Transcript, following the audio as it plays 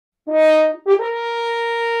Hello,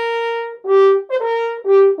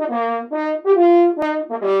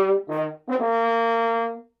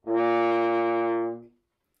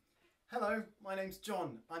 my name's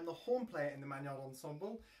John. I'm the horn player in the Magnard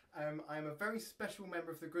Ensemble. I am a very special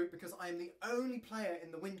member of the group because I am the only player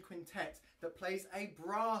in the wind quintet that plays a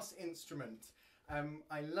brass instrument.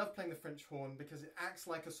 I love playing the French horn because it acts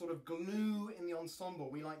like a sort of glue in the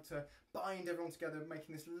ensemble. We like to bind everyone together,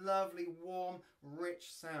 making this lovely, warm,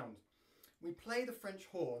 rich sound. We play the French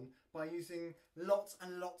horn by using lots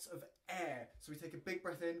and lots of air. So we take a big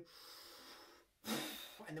breath in,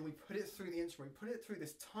 and then we put it through the instrument. We put it through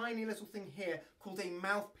this tiny little thing here called a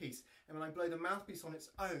mouthpiece. And when I blow the mouthpiece on its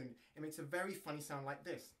own, it makes a very funny sound like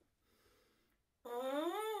this.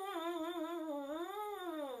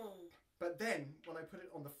 But then, when I put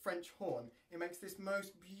it on the French horn, it makes this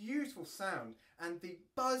most beautiful sound. And the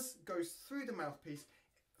buzz goes through the mouthpiece,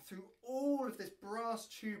 through all of this brass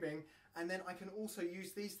tubing. And then I can also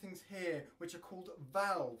use these things here, which are called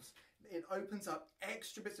valves. It opens up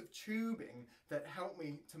extra bits of tubing that help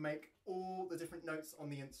me to make all the different notes on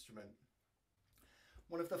the instrument.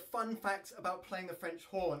 One of the fun facts about playing the French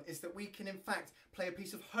horn is that we can in fact play a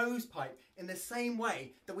piece of hose pipe in the same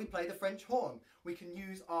way that we play the French horn. We can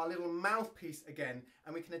use our little mouthpiece again,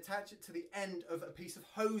 and we can attach it to the end of a piece of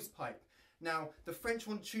hose pipe. Now, the French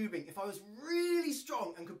horn tubing, if I was really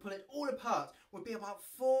strong and could pull it all apart, would be about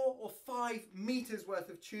 4 or 5 meters worth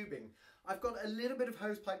of tubing. I've got a little bit of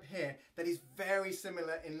hose pipe here that is very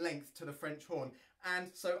similar in length to the French horn,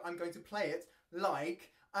 and so I'm going to play it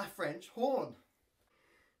like a French horn.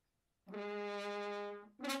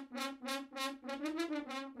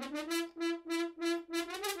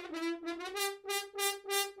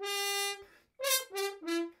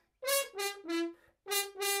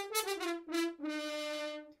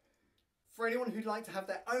 For anyone who'd like to have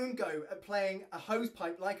their own go at playing a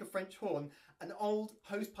hosepipe like a French horn, an old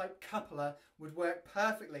hosepipe coupler would work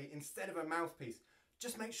perfectly instead of a mouthpiece.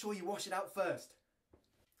 Just make sure you wash it out first.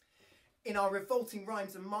 In our Revolting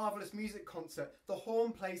Rhymes and Marvellous Music concert, the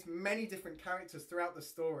horn plays many different characters throughout the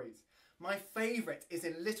stories. My favourite is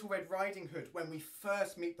in Little Red Riding Hood when we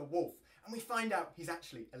first meet the wolf and we find out he's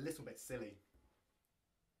actually a little bit silly.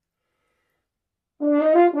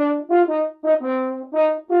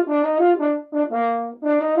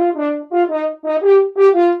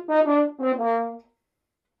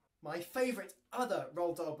 My favourite other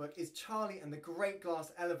Roald Dahl book is Charlie and the Great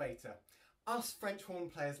Glass Elevator. Us French horn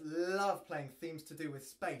players love playing themes to do with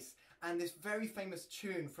space, and this very famous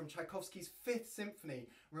tune from Tchaikovsky's 5th Symphony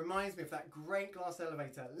reminds me of that great glass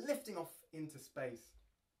elevator lifting off into space.